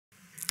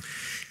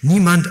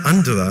Niemand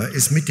anderer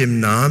ist mit dem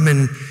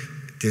Namen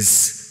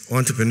des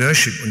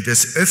Entrepreneurship und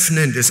des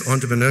Öffnen des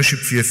Entrepreneurship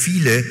für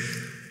viele,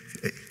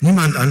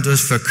 niemand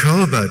anderes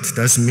verkörpert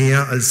das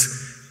mehr als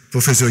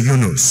Professor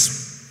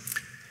Yunus.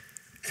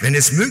 Wenn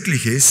es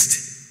möglich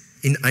ist,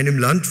 in einem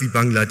Land wie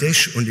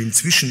Bangladesch und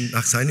inzwischen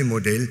nach seinem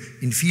Modell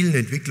in vielen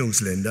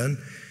Entwicklungsländern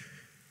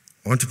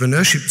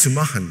Entrepreneurship zu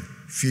machen,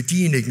 für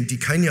diejenigen, die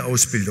keine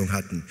Ausbildung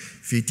hatten,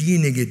 für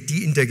diejenigen,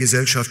 die in der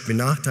Gesellschaft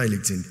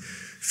benachteiligt sind,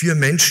 für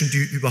Menschen,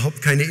 die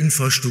überhaupt keine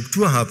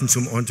Infrastruktur haben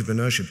zum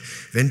Entrepreneurship.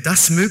 Wenn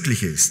das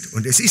möglich ist,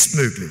 und es ist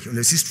möglich und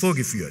es ist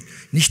vorgeführt,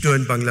 nicht nur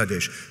in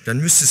Bangladesch, dann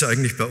müsste es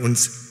eigentlich bei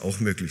uns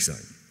auch möglich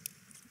sein.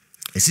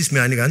 Es ist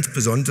mir eine ganz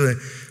besondere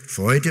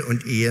Freude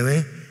und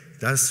Ehre,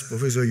 dass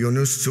Professor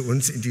Yunus zu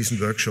uns in diesen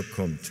Workshop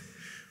kommt.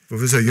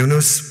 Professor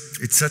Yunus,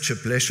 it's such a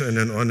pleasure and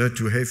an honor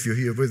to have you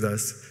here with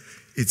us.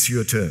 It's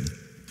your turn.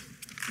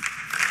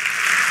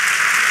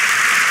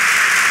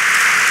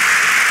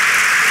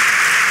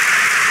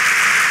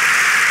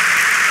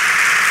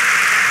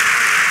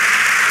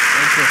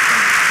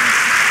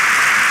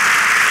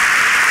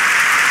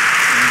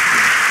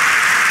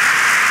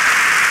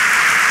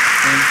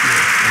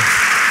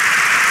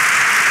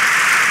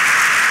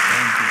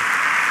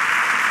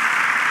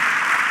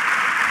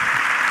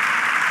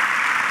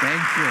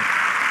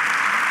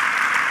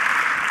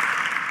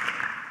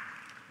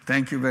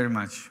 Thank you very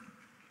much.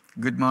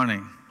 Good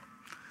morning.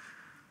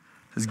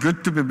 It's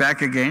good to be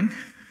back again.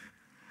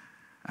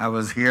 I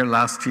was here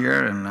last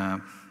year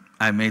and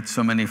I made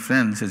so many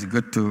friends. It's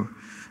good to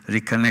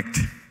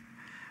reconnect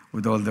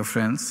with all the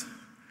friends.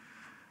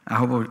 I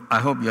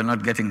hope you're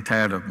not getting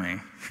tired of me.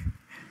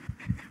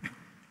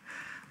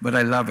 But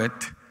I love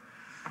it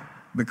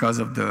because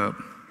of the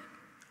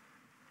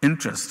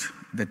interest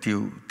that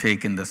you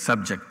take in the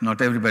subject.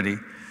 Not everybody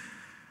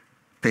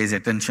pays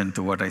attention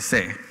to what I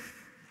say,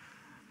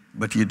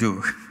 but you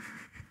do.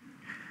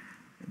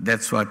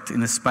 That's what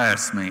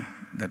inspires me,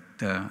 that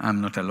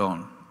I'm not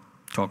alone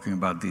talking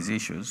about these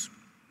issues.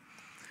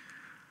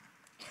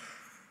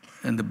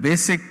 And the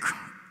basic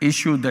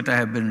issue that I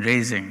have been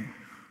raising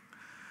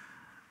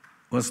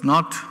was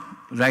not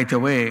right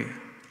away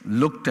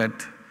looked at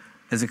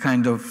as a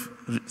kind of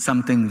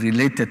something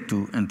related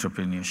to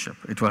entrepreneurship.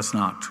 It was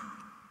not.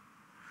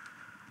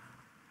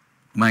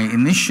 My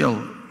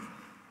initial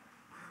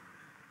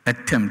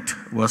attempt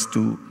was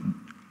to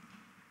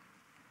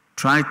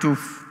try to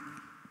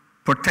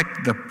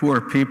protect the poor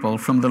people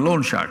from the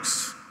loan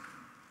sharks.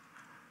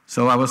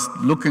 So I was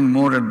looking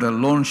more at the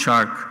loan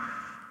shark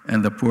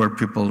and the poor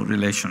people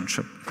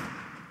relationship.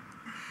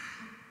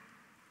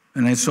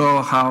 And I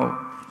saw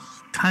how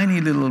tiny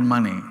little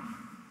money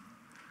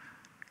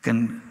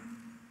can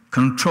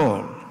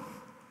control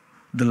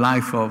the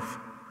life of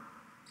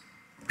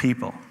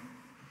people.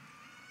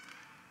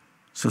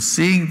 So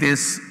seeing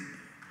this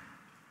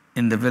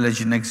in the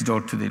village next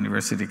door to the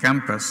university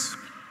campus,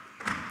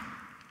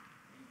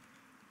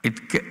 it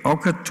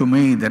occurred to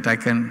me that I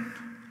can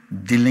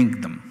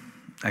delink them.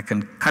 I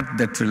can cut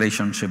that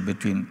relationship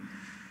between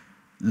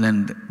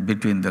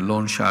the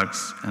loan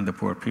sharks and the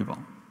poor people.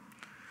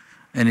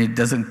 And it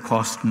doesn't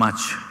cost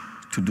much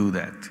to do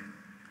that.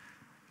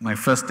 My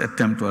first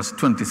attempt was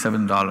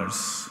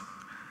 $27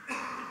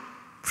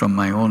 from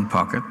my own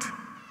pocket,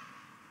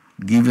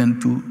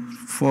 given to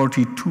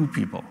 42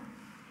 people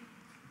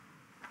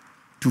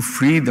to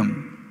free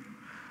them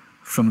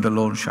from the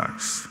loan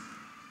sharks.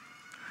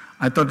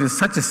 I thought it's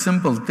such a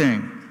simple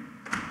thing,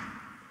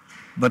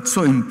 but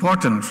so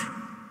important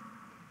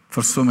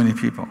for so many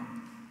people.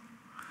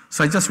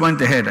 So I just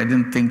went ahead, I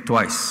didn't think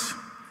twice.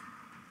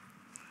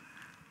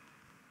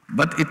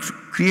 But it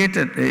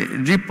created a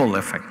ripple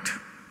effect,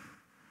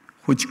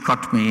 which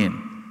caught me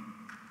in.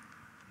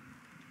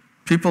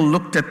 People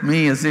looked at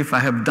me as if I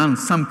have done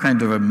some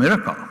kind of a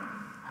miracle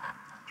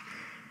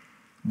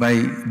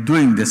by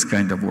doing this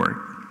kind of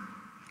work.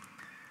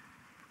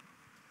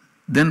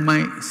 Then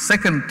my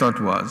second thought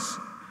was,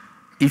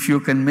 if you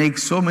can make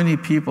so many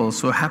people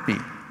so happy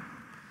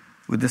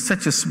with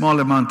such a small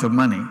amount of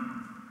money,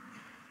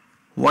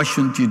 why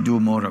shouldn't you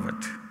do more of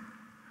it?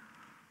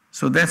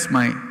 So that's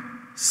my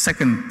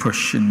second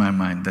push in my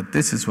mind, that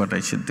this is what I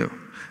should do.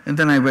 And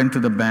then I went to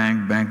the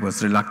bank. Bank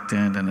was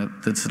reluctant, and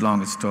it's a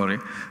long story.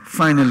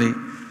 Finally,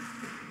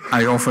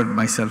 I offered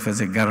myself as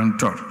a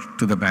guarantor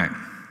to the bank.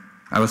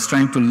 I was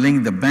trying to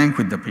link the bank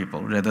with the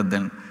people rather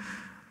than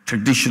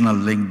traditional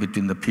link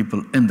between the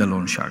people and the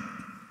loan shark.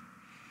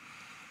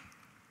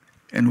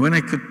 And when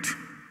I could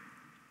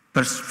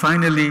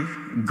finally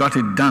got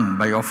it done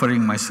by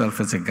offering myself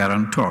as a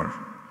guarantor,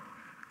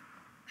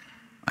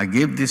 I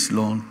gave this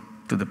loan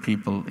to the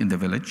people in the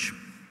village,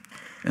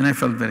 and I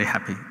felt very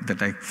happy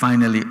that I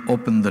finally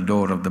opened the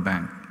door of the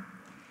bank.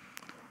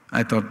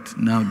 I thought,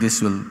 now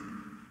this will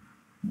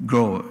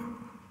grow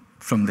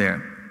from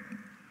there.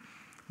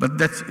 But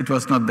it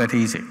was not that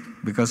easy,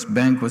 because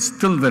bank was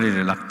still very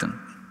reluctant.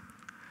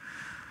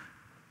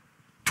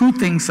 Two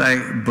things I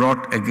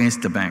brought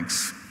against the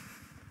banks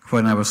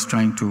when I was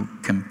trying to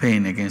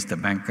campaign against the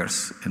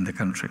bankers in the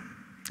country,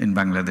 in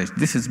Bangladesh.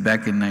 This is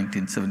back in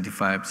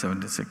 1975,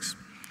 76.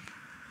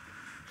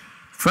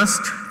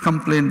 First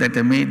complaint that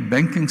I made,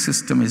 banking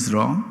system is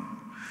wrong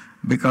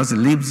because it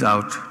leaves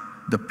out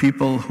the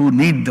people who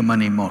need the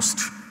money most.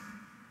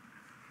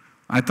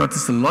 I thought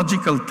it's a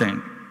logical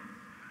thing.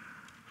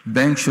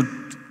 Banks should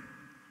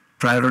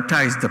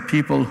prioritize the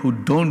people who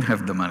don't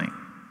have the money.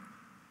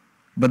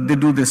 But they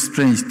do this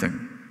strange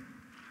thing.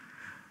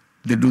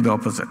 They do the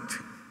opposite.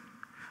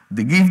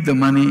 They give the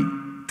money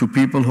to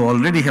people who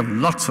already have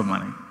lots of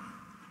money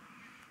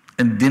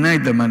and deny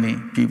the money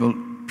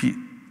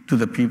to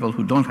the people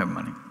who don't have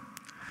money.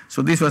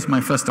 So this was my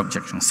first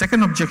objection.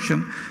 Second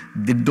objection,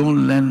 they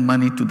don't lend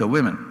money to the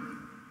women.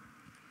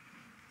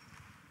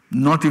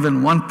 Not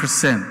even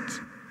 1%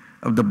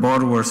 of the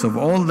borrowers of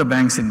all the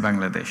banks in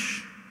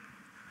Bangladesh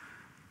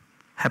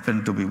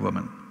happen to be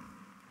women.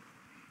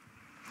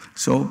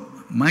 So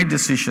my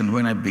decision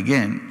when I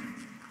began,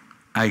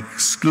 I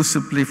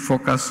exclusively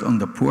focused on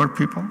the poor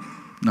people,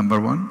 number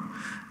one.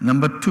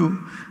 Number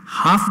two,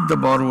 half the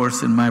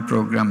borrowers in my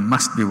program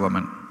must be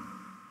women.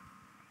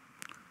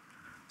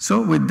 So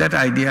with that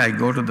idea, I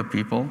go to the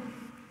people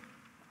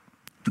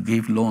to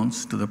give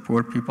loans to the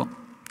poor people,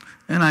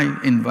 and I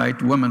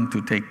invite women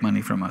to take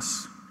money from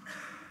us.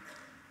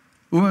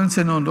 Women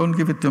say, no, don't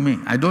give it to me.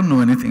 I don't know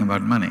anything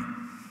about money.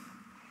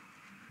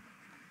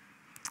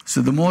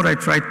 So the more I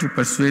try to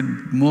persuade,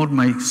 more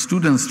my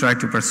students try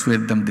to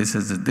persuade them, this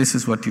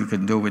is what you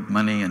can do with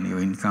money and your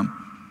income.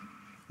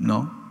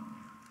 No.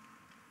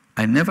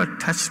 I never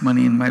touched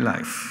money in my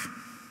life.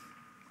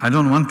 I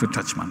don't want to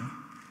touch money.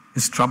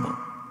 It's trouble.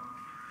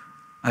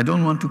 I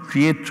don't want to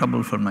create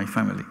trouble for my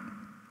family.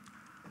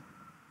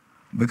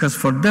 Because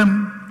for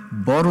them,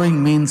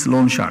 borrowing means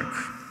loan shark.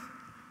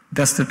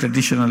 That's the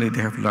traditionally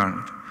they have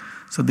learned.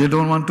 So they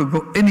don't want to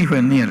go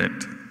anywhere near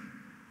it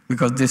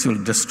because this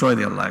will destroy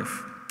their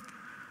life.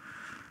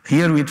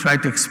 Here we try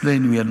to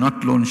explain we are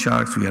not loan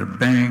sharks, we are a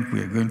bank,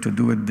 we are going to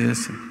do with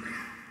this.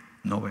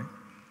 No way.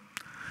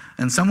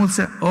 And some will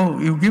say, oh,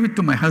 you give it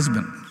to my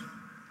husband.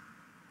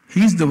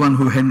 He's the one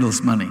who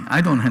handles money. I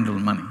don't handle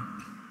money.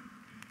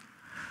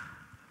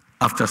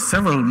 After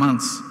several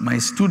months, my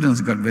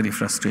students got very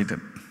frustrated.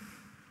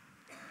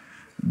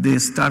 They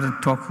started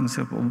talking,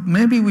 said, oh,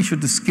 maybe we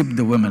should skip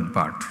the women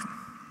part.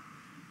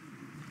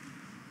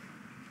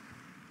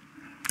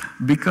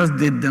 Because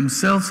they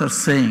themselves are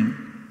saying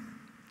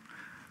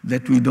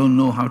that we don't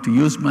know how to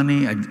use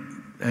money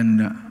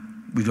and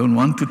we don't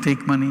want to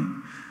take money.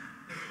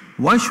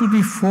 Why should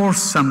we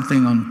force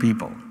something on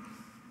people?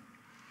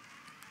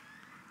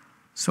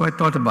 So I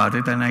thought about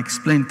it and I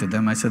explained to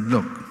them, I said,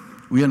 look,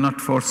 we are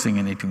not forcing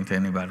anything to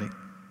anybody.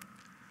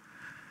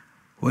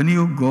 When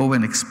you go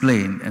and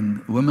explain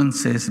and woman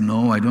says,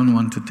 no, I don't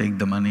want to take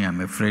the money,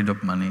 I'm afraid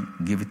of money,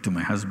 give it to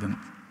my husband.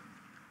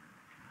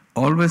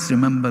 Always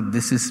remember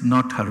this is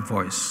not her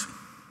voice.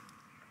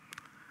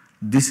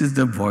 This is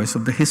the voice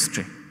of the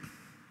history.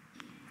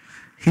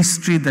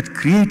 History that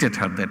created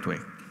her that way.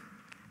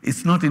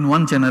 It's not in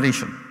one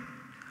generation.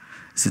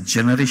 It's a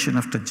generation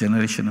after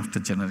generation after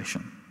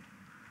generation.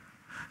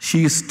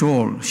 She is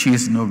told she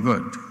is no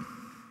good.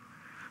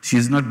 She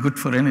is not good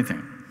for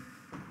anything.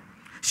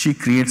 She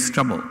creates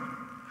trouble.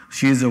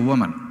 She is a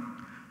woman.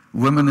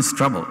 Woman is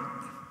trouble.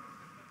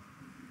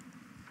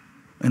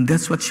 And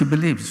that's what she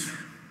believes.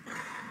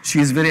 She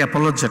is very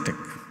apologetic.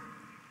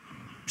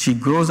 She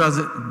grows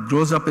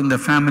up in the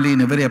family in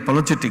a very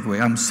apologetic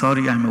way. I'm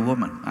sorry I'm a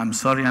woman. I'm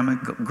sorry I'm a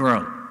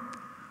girl.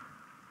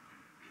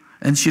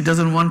 And she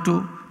doesn't want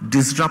to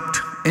disrupt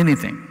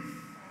anything,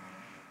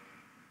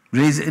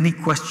 raise any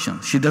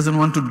question. She doesn't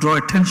want to draw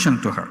attention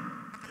to her.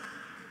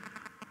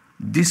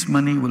 This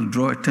money will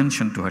draw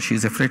attention to her. She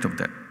is afraid of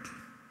that.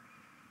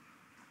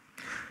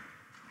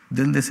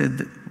 Then they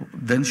said,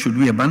 then should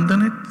we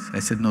abandon it? I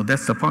said, no,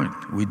 that's the point.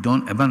 We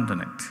don't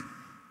abandon it.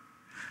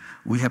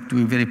 We have to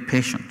be very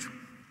patient.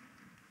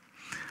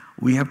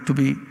 We have to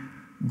be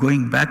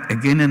going back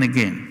again and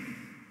again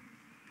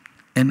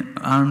and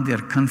earn their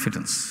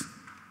confidence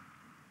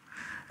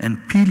and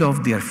peel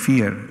off their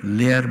fear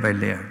layer by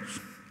layer,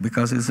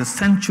 because it's a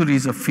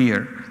centuries of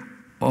fear,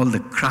 all the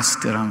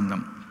crust around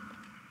them.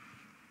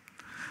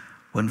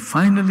 When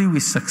finally we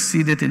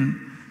succeeded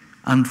in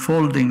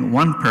unfolding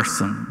one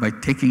person by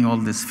taking all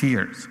these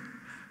fears,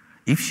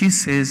 if she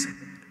says,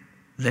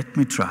 let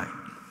me try,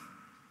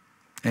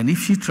 and if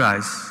she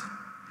tries,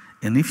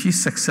 and if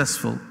she's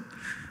successful,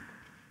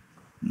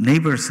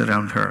 neighbors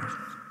around her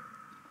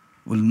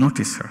will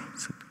notice her.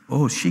 Say,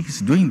 oh, she's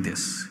doing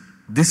this.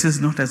 This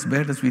is not as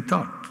bad as we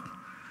thought.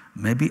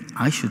 Maybe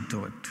I should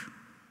do it.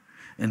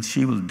 And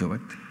she will do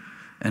it.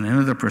 And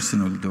another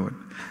person will do it.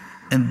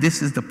 And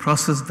this is the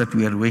process that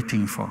we are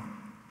waiting for.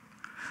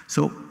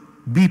 So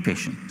be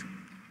patient.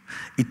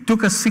 It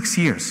took us 6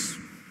 years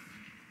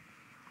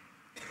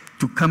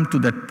to come to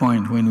that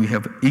point when we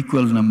have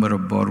equal number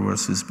of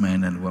borrowers as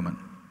men and women.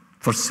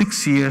 For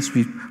 6 years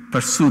we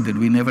pursued it.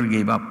 We never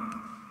gave up.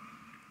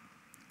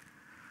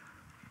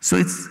 So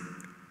it's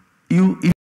you.